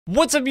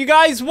What's up, you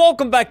guys?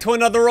 Welcome back to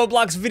another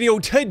Roblox video.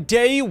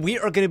 Today we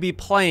are going to be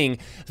playing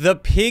the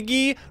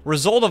Piggy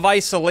Result of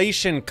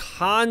Isolation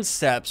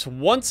concepts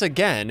once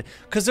again,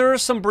 because there are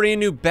some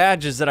brand new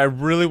badges that I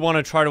really want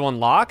to try to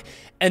unlock,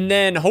 and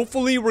then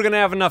hopefully we're going to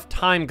have enough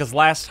time, because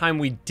last time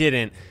we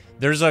didn't.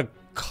 There's a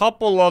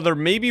couple other,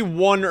 maybe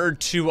one or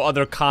two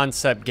other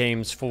concept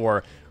games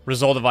for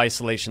Result of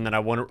Isolation that I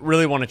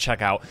really want to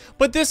check out,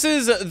 but this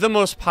is the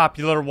most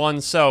popular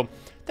one, so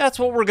that's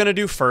what we're gonna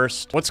do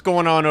first. What's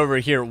going on over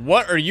here?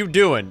 What are you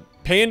doing?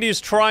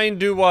 Pandy's trying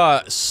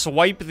to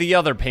swipe the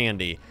other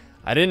Pandy.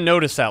 I didn't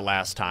notice that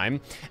last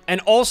time. And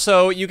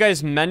also, you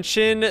guys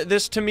mentioned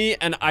this to me,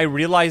 and I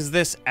realized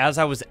this as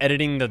I was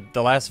editing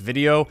the last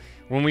video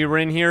when we were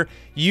in here.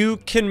 You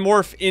can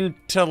morph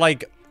into,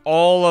 like,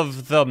 all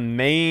of the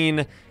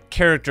main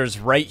characters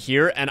right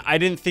here, and I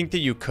didn't think that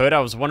you could. I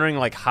was wondering,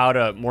 like, how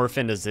to morph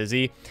into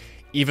Zizzy,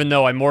 even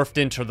though I morphed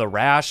into the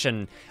Rash,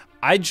 and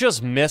I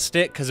just missed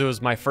it because it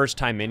was my first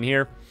time in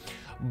here.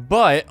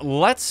 But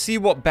let's see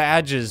what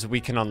badges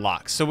we can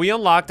unlock. So we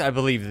unlocked, I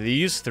believe,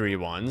 these three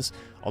ones.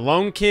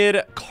 Alone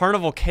Kid,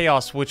 Carnival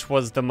Chaos, which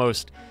was the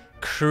most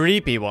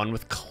creepy one,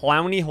 with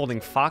Clowny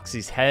holding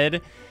Foxy's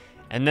head.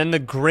 And then the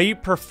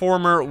Great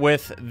Performer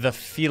with the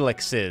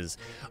Felixes.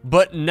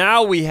 But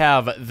now we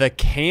have the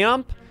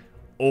Camp,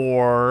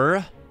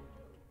 or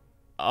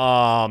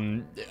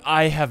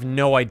I have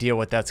no idea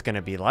what that's going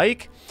to be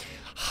like.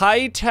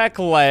 High-tech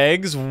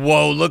legs.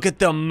 Whoa, look at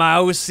the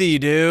Mousy,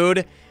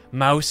 dude.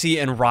 Mousy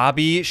and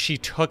Robbie, she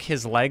took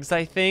his legs,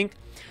 I think.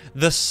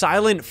 The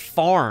Silent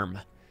Farm.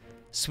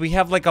 So we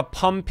have like a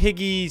Pum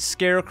Piggy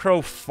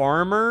Scarecrow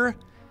farmer.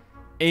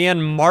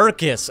 And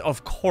Marcus,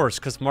 of course,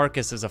 because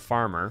Marcus is a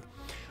farmer.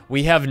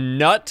 We have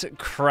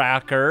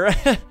Nutcracker.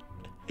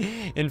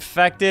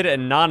 Infected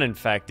and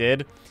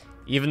non-infected.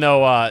 Even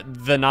though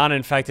the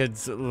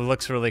non-infected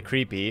looks really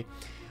creepy.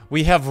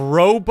 We have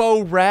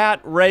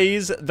Robo-Rat,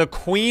 Raise, the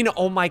Queen.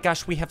 Oh my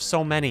gosh, we have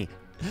so many.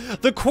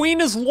 The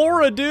Queen is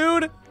Laura,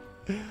 dude.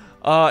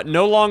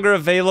 No longer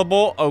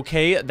available.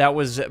 Okay, that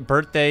was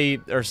birthday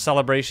or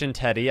celebration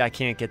Teddy. I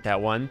can't get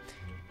that one.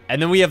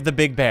 And then we have the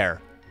Big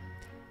Bear.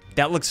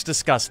 That looks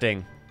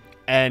disgusting.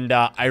 And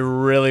I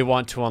really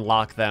want to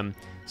unlock them.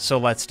 So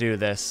let's do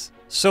this.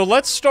 So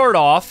let's start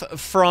off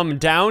from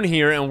down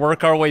here and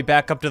work our way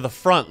back up to the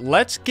front.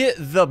 Let's get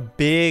the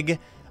Big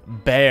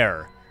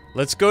Bear.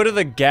 Let's go to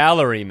the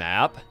gallery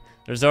map.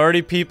 There's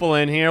already people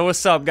in here.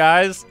 What's up,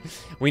 guys?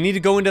 We need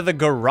to go into the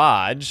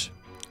garage.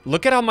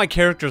 Look at how my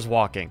character's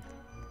walking.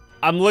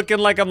 I'm looking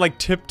like I'm like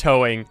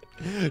tiptoeing,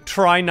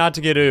 trying not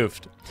to get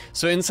oofed.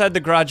 So inside the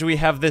garage, we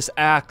have this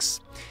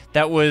axe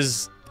that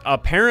was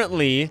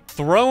apparently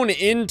thrown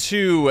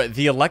into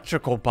the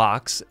electrical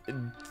box.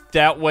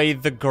 That way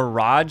the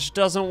garage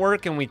doesn't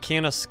work and we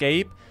can't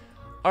escape.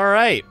 All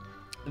right.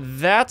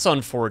 That's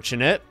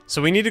unfortunate. So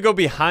we need to go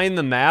behind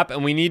the map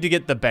and we need to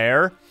get the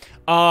bear.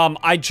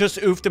 I just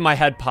oofed and my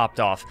head popped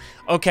off.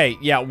 Okay,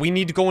 yeah, we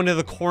need to go into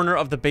the corner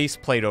of the base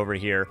plate over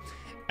here.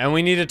 And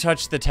we need to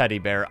touch the teddy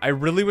bear. I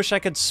really wish I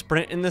could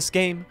sprint in this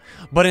game,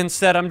 but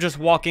instead I'm just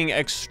walking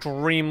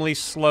extremely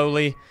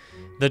slowly.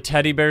 The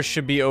teddy bear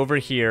should be over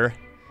here.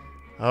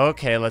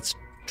 Okay, let's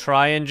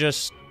try and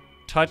just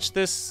touch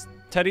this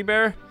teddy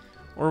bear,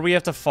 or we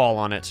have to fall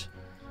on it.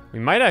 We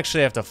might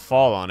actually have to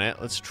fall on it.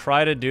 Let's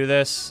try to do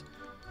this.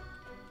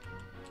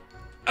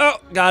 Oh,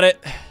 got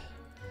it.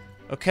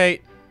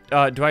 Okay,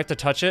 do I have to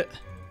touch it?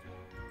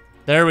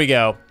 There we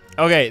go.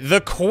 Okay,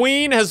 the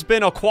Queen has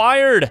been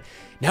acquired.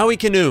 Now we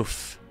can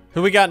oof.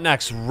 Who we got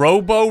next?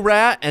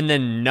 Robo-Rat and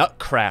then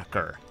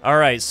Nutcracker. All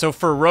right, so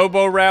for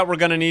Robo-Rat, we're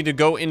gonna need to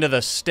go into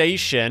the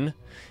station.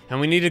 And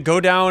we need to go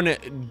down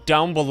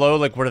below,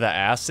 like where the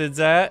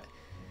acid's at.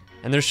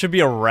 And there should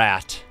be a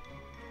rat.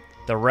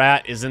 The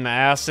rat is in the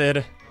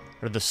acid.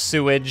 Or the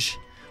sewage.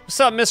 What's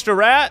up, Mr.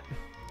 Rat?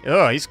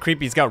 Oh, he's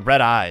creepy. He's got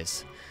red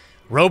eyes.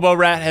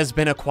 Robo-Rat has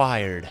been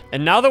acquired.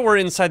 And now that we're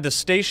inside the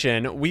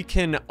station, we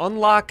can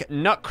unlock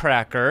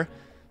Nutcracker.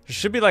 There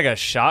should be like a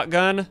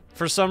shotgun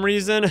for some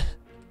reason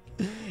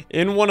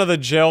in one of the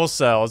jail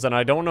cells, and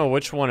I don't know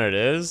which one it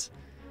is.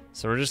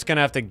 So we're just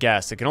gonna have to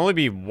guess. It can only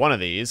be one of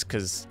these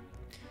because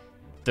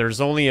there's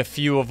only a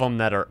few of them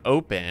that are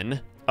open.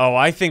 Oh,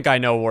 I think I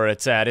know where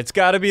it's at. It's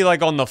gotta be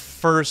like on the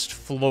first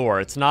floor.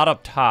 It's not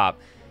up top.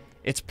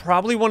 It's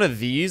probably one of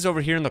these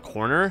over here in the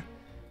corner.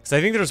 Because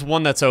I think there's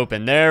one that's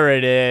open. There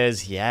it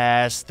is.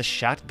 Yes, the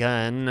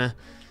shotgun.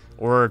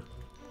 Or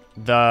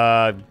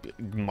the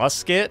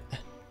musket.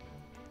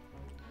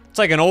 It's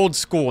like an old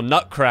school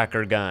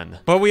Nutcracker gun.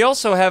 But we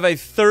also have a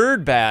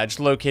third badge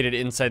located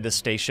inside the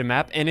station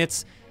map. And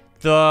it's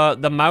the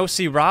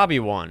Mousy Robbie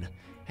one.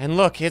 And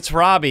look, it's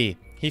Robbie.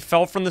 He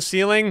fell from the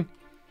ceiling.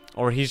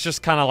 Or he's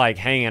just kind of like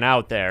hanging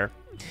out there.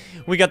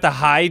 We got the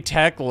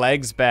high-tech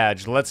legs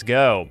badge. Let's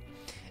go.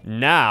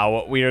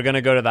 Now, we are going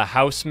to go to the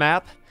house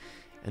map,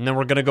 and then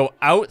we're going to go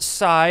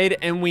outside,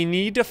 and we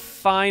need to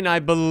find, I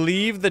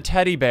believe, the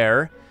teddy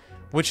bear,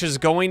 which is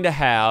going to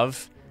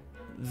have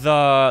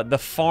the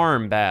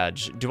farm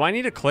badge. Do I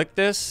need to click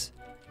this?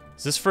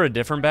 Is this for a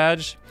different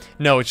badge?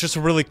 No, it's just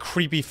a really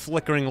creepy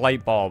flickering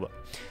light bulb.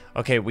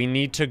 Okay, we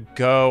need to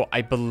go,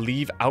 I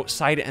believe,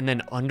 outside and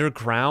then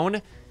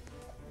underground.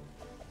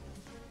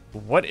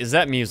 What is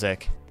that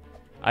music?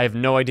 I have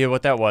no idea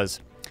what that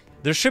was.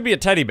 There should be a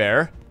teddy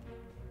bear.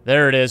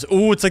 There it is.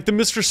 Ooh, it's like the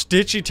Mr.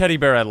 Stitchy teddy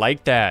bear. I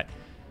like that.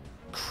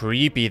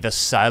 Creepy, the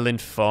silent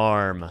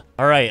farm.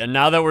 All right, and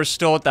now that we're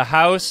still at the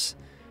house,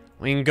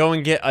 we can go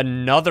and get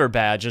another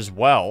badge as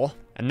well.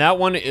 And that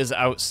one is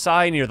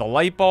outside near the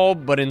light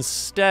bulb, but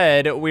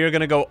instead, we are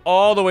gonna go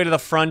all the way to the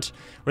front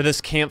where this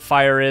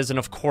campfire is, and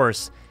of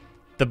course,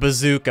 the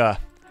bazooka.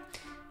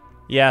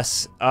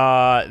 Yes,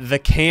 the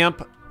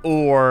camp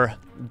or ...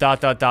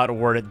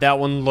 word. That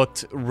one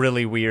looked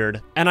really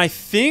weird. And I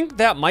think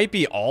that might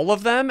be all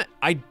of them.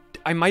 I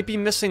might be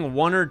missing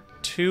one or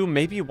two,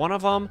 maybe one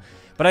of them.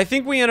 But I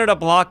think we ended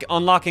up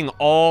unlocking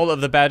all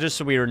of the badges,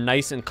 so we were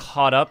nice and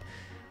caught up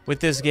with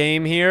this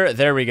game here.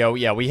 There we go.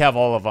 Yeah, we have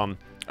all of them.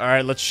 All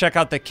right, let's check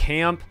out the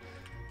camp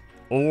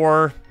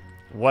or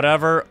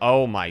whatever.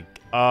 Oh my,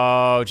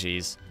 oh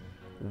geez.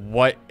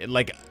 What,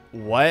 like,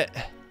 what?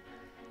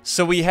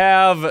 So we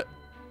have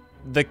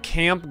the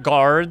camp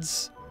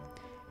guards.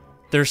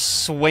 They're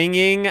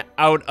swinging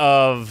out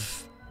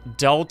of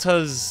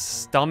Delta's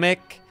stomach.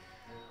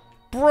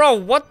 Bro,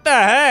 what the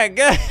heck?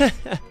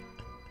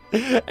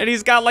 And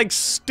he's got like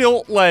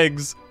stilt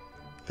legs.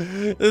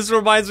 This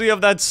reminds me of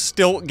that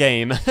stilt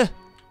game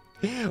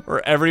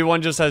where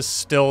everyone just has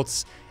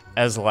stilts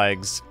as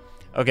legs.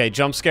 Okay,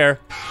 jump scare.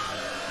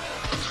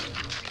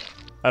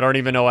 I don't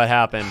even know what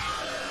happened.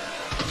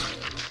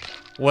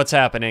 What's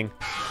happening?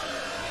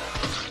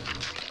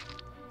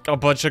 A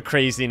bunch of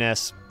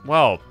craziness.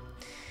 Well,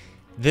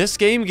 this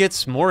game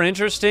gets more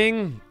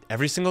interesting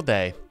every single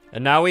day.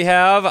 And now we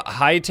have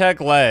high-tech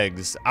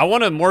legs. I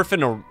want to morph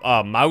into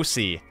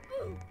Mousy.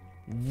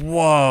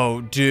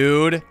 Whoa,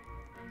 dude.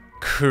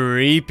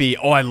 Creepy.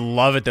 Oh, I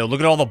love it, though. Look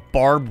at all the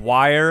barbed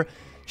wire.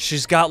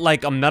 She's got,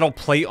 like, a metal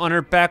plate on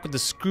her back with a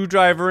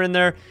screwdriver in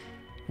there.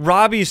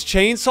 Robbie's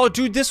chainsaw.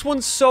 Dude, this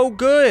one's so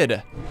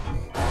good.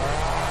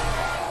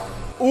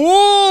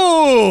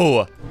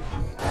 Ooh!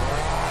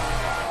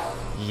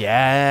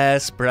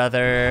 Yes,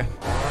 brother.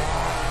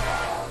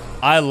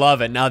 I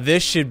love it. Now,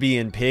 this should be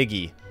in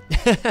Piggy.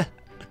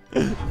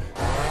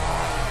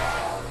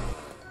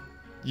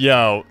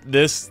 Yo,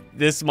 this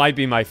might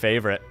be my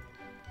favorite.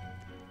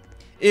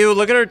 Ew,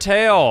 look at her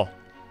tail.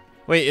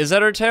 Wait, is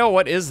that her tail?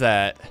 What is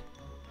that?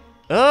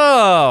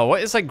 Oh,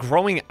 what is like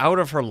growing out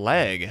of her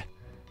leg?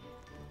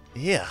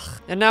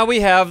 Ugh. And now we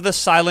have the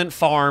silent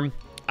farm.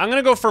 I'm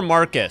gonna go for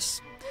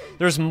Marcus.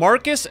 There's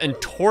Marcus and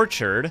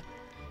Tortured.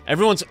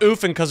 Everyone's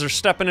oofing because they're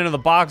stepping into the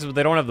box, but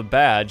they don't have the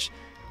badge.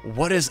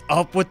 What is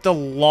up with the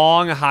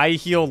long high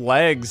heel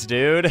legs,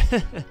 dude?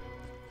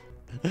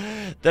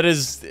 That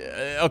is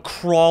a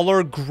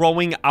crawler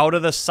growing out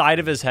of the side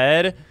of his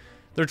head.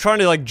 They're trying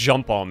to like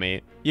jump on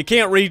me. You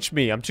can't reach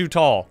me, I'm too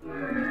tall.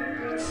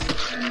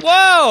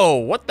 Whoa,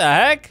 what the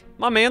heck?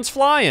 My man's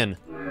flying.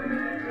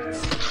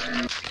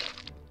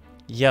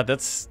 Yeah,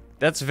 that's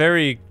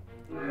very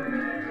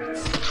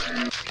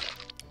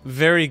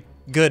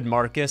good,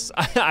 Marcus.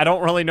 I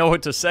don't really know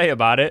what to say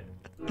about it.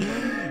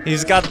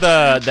 He's got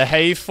the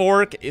hay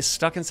fork is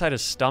stuck inside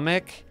his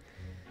stomach.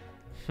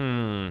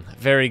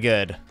 Very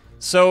good.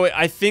 So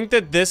I think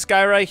that this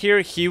guy right here,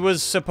 he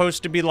was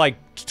supposed to be like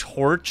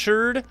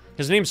tortured.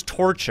 His name's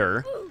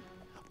Torture.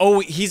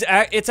 Oh,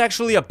 it's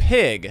actually a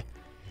pig.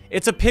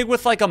 It's a pig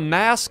with like a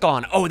mask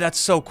on. Oh, that's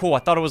so cool. I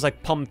thought it was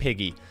like Pum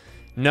Piggy.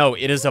 No,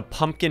 it is a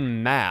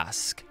pumpkin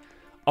mask.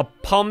 A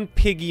Pum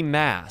Piggy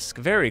mask.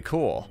 Very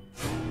cool.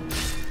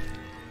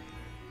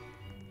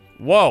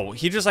 Whoa,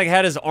 he just like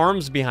had his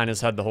arms behind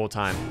his head the whole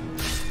time.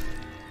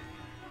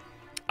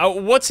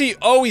 What's he?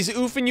 Oh, he's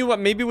oofing you up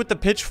maybe with the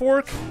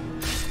pitchfork?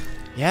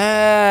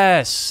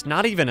 Yes,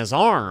 not even his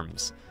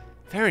arms.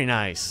 Very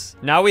nice.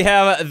 Now we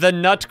have the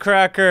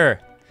Nutcracker.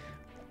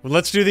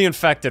 Let's do the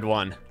infected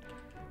one.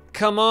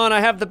 Come on,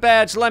 I have the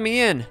badge, let me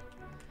in.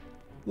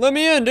 Let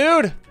me in,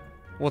 dude.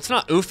 Well, it's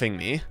not oofing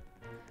me,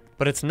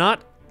 but it's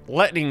not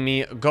letting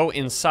me go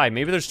inside.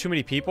 Maybe there's too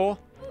many people.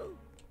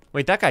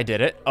 Wait, that guy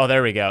did it. Oh,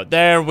 there we go.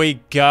 There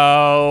we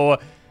go.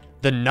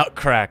 The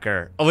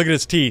Nutcracker. Oh, look at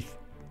his teeth.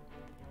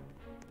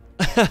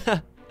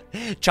 Chomp,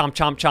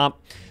 chomp, chomp.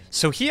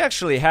 So he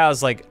actually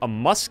has like a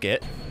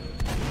musket.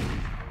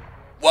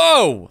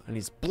 Whoa! And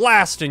he's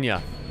blasting you.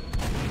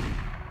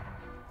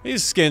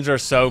 These skins are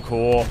so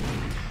cool.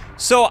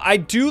 So I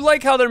do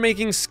like how they're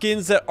making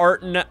skins that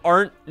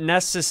aren't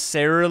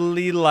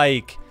necessarily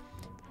like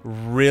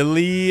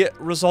really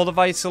Result of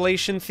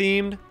Isolation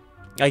themed.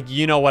 Like,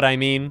 you know what I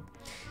mean.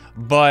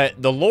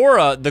 But the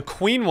Laura, the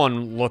Queen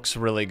one looks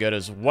really good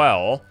as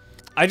well.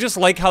 I just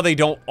like how they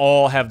don't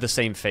all have the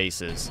same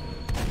faces.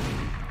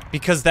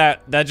 Because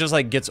that just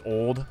like gets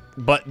old.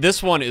 But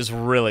this one is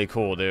really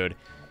cool, dude.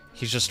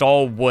 He's just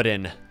all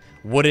wooden.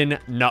 Wooden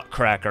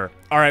Nutcracker.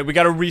 All right, we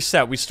got to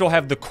reset. We still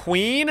have the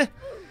Queen.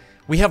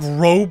 We have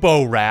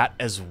Robo-Rat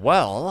as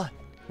well.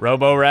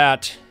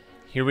 Robo-Rat.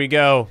 Here we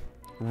go.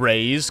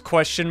 Raise,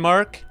 question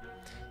mark.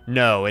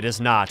 No, it is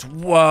not.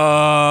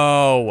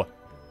 Whoa.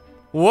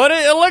 Look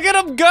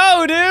at him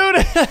go,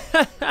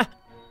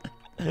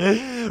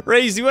 dude.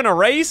 Raise, you in a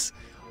race?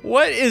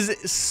 What is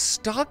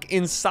stuck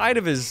inside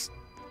of his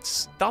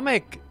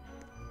stomach?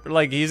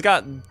 Like, he's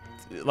got,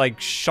 like,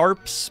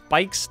 sharp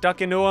spikes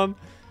stuck into him.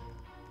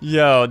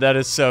 Yo, that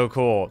is so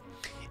cool.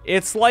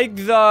 It's like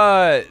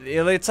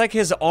it's like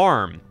his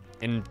arm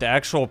in the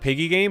actual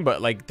Piggy game,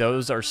 but, like,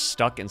 those are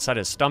stuck inside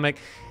his stomach.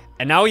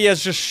 And now he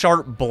has just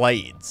sharp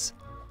blades.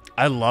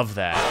 I love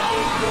that.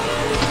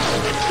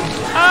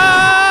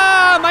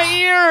 Ah, my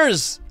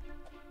ears!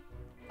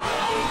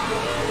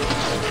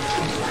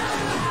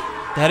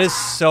 That is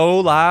so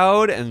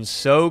loud and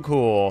so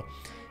cool.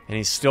 And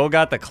he's still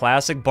got the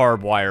classic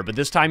barbed wire, but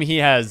this time he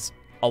has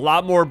a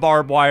lot more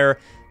barbed wire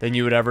than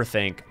you would ever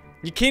think.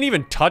 You can't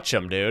even touch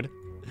him, dude.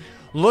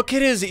 Look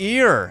at his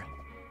ear.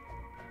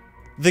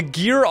 The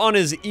gear on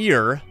his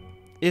ear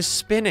is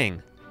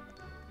spinning.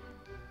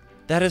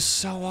 That is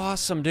so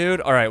awesome,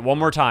 dude. All right, one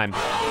more time.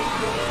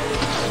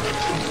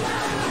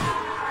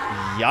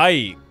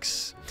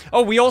 Yikes.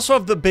 Oh, we also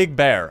have the big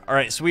bear. All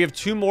right, so we have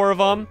 2 more of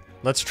them.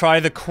 Let's try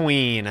the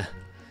queen.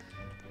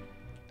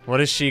 What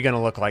is she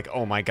gonna look like?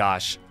 Oh my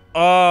gosh.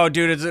 Oh,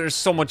 dude, there's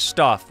so much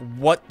stuff.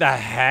 What the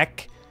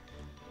heck?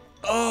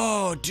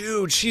 Oh,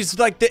 dude, she's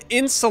like the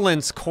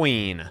insolence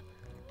queen.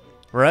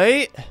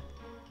 Right?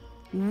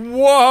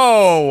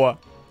 Whoa.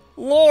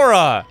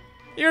 Laura,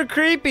 you're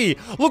creepy.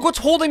 Look what's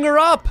holding her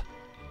up.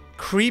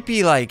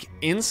 Creepy, like,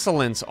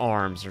 insolence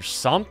arms or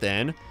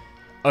something.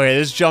 Okay,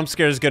 this jump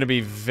scare is gonna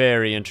be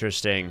very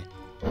interesting.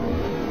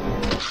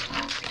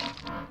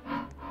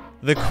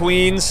 The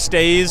queen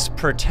stays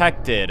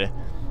protected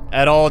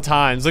at all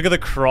times. Look at the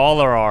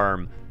crawler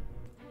arm.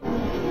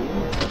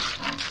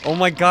 Oh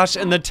my gosh,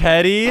 and the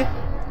teddy?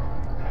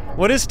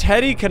 What is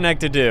teddy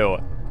connected to?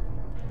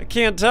 I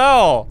can't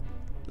tell.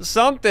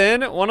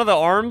 Something. One of the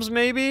arms,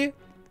 maybe?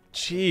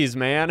 Jeez,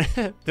 man.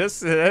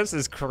 This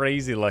is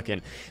crazy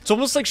looking. It's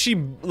almost like she,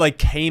 like,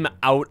 came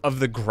out of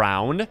the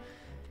ground.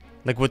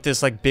 Like, with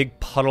this, like, big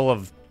puddle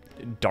of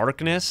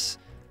darkness.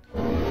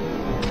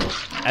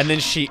 And then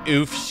she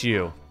oofs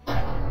you.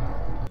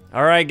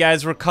 Alright,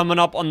 guys, we're coming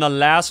up on the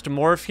last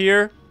morph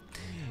here.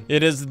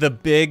 It is the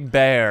big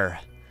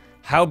bear.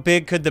 How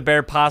big could the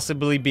bear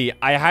possibly be?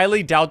 I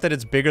highly doubt that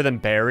it's bigger than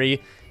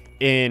Barry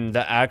in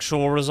the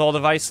actual Result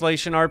of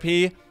Isolation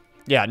RP.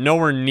 Yeah,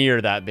 nowhere near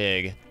that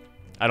big.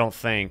 I don't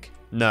think.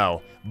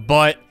 No.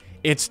 But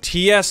it's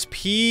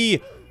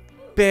TSP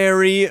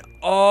Barry.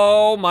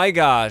 Oh my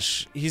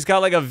gosh. He's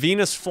got like a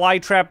Venus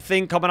flytrap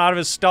thing coming out of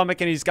his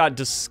stomach, and he's got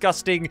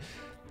disgusting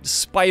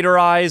spider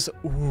eyes.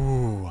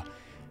 Ooh.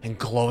 And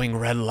glowing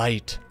red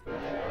light.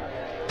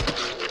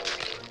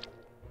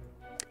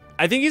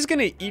 I think he's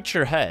gonna eat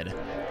your head.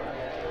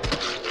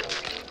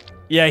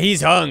 Yeah,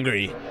 he's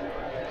hungry.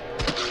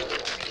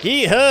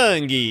 He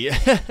hungry.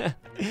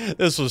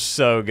 This was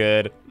so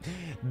good.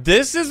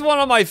 This is one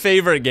of my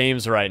favorite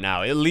games right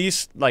now. At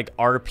least, like,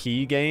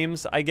 RP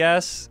games, I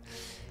guess.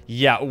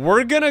 Yeah,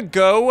 we're gonna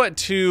go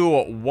to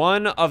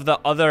one of the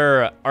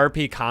other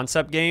RP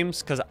concept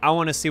games, because I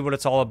want to see what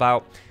it's all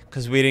about,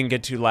 because we didn't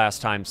get to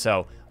last time,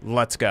 so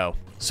let's go.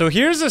 So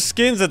here's the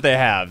skins that they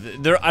have.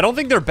 I don't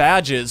think they're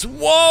badges.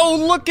 Whoa,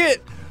 look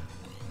at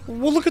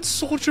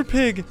Soldier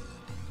Pig.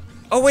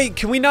 Oh, wait,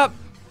 can we not?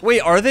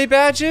 Wait, are they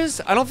badges?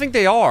 I don't think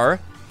they are.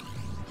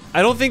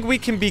 I don't think we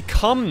can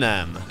become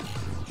them.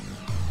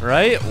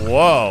 Right?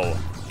 Whoa.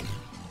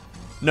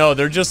 No,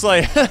 they're just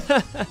like...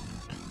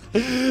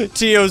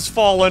 Tio's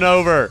falling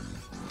over.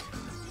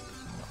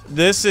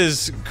 This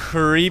is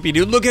creepy,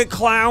 dude. Look at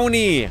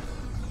Clowny.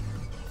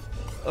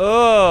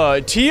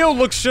 Tio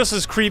looks just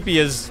as creepy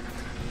as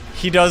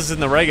he does in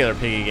the regular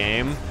Piggy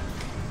game.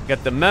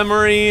 Got the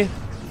memory,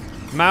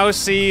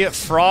 Mousy,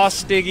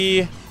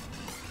 Frostiggy,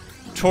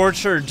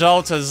 Torture,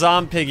 Delta,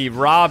 Zompiggy,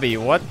 Robbie.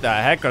 What the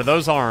heck are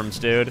those arms,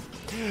 dude?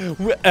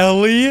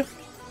 Ellie?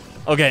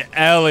 Okay,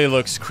 Ellie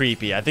looks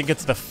creepy. I think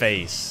it's the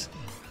face.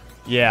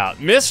 Yeah,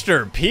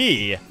 Mr.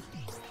 P.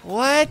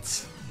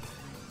 What?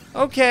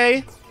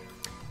 Okay.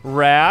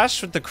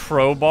 Rash with the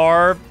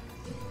crowbar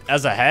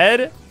as a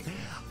head.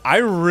 I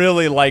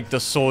really like the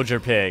Soldier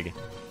Pig.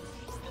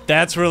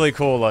 That's really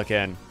cool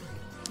looking.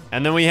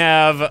 And then we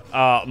have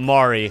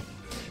Mari.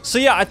 So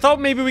yeah, I thought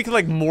maybe we could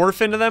like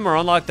morph into them or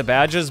unlock the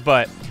badges,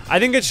 but I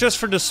think it's just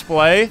for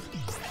display.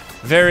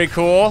 Very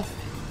cool.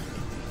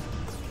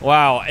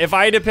 Wow, if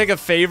I had to pick a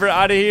favorite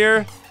out of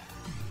here,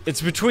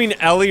 it's between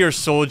Ellie or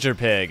Soldier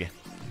Pig.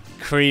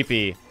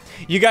 Creepy.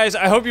 You guys,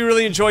 I hope you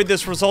really enjoyed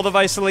this Result of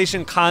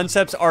Isolation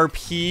Concepts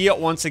RP.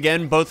 Once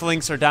again, both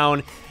links are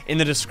down in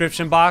the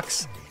description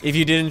box. If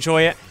you did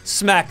enjoy it,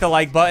 smack the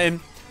like button.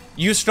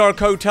 Use star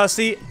code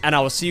Tussy, and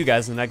I will see you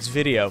guys in the next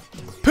video.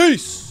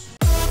 Peace!